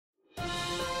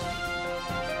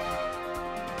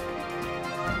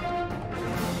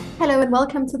Hello and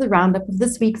welcome to the roundup of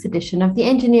this week's edition of the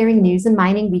Engineering News and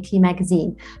Mining Weekly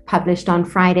magazine, published on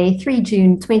Friday, 3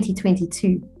 June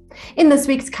 2022. In this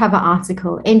week's cover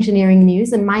article, Engineering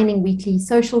News and Mining Weekly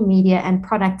social media and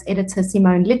product editor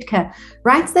Simone Littke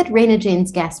writes that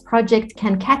Renergen's gas project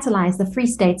can catalyze the Free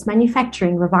State's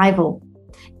manufacturing revival.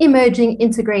 Emerging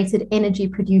integrated energy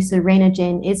producer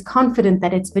Renergen is confident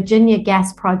that its Virginia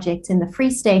gas project in the Free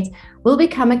State will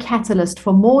become a catalyst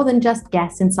for more than just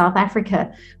gas in South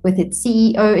Africa, with its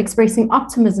CEO expressing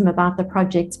optimism about the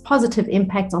project's positive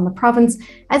impact on the province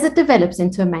as it develops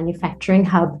into a manufacturing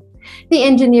hub. The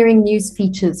Engineering News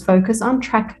features focus on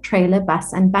truck, trailer,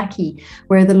 bus and bakkie,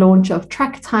 where the launch of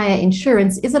truck tire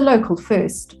insurance is a local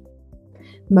first.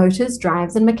 Motors,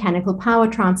 drives and mechanical power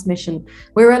transmission,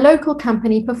 where a local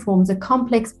company performs a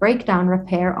complex breakdown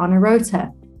repair on a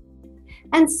rotor.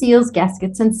 And seals,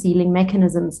 gaskets and sealing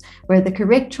mechanisms, where the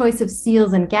correct choice of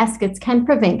seals and gaskets can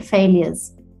prevent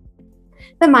failures.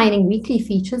 The Mining Weekly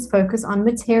features focus on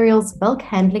materials, bulk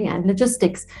handling and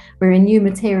logistics, where a new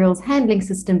materials handling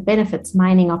system benefits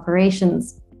mining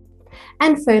operations.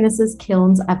 And furnaces,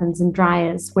 kilns, ovens and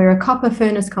dryers, where a copper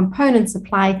furnace component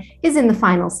supply is in the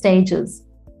final stages.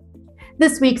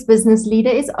 This week's business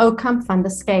leader is Oukamp van der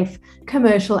Schyff,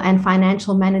 Commercial and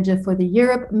Financial Manager for the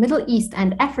Europe, Middle East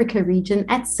and Africa region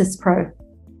at CISPRO.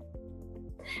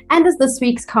 And as this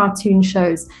week's cartoon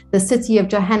shows, the city of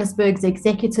Johannesburg's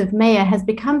executive mayor has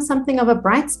become something of a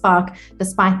bright spark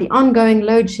despite the ongoing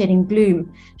load-shedding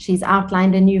gloom. She's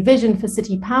outlined a new vision for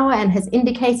city power and has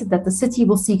indicated that the city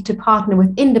will seek to partner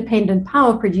with independent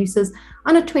power producers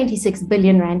on a 26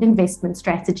 billion rand investment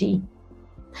strategy.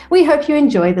 We hope you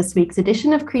enjoy this week's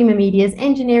edition of Creamer Media's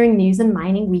Engineering News and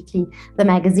Mining Weekly, the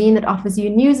magazine that offers you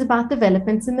news about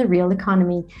developments in the real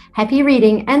economy. Happy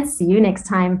reading and see you next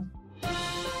time.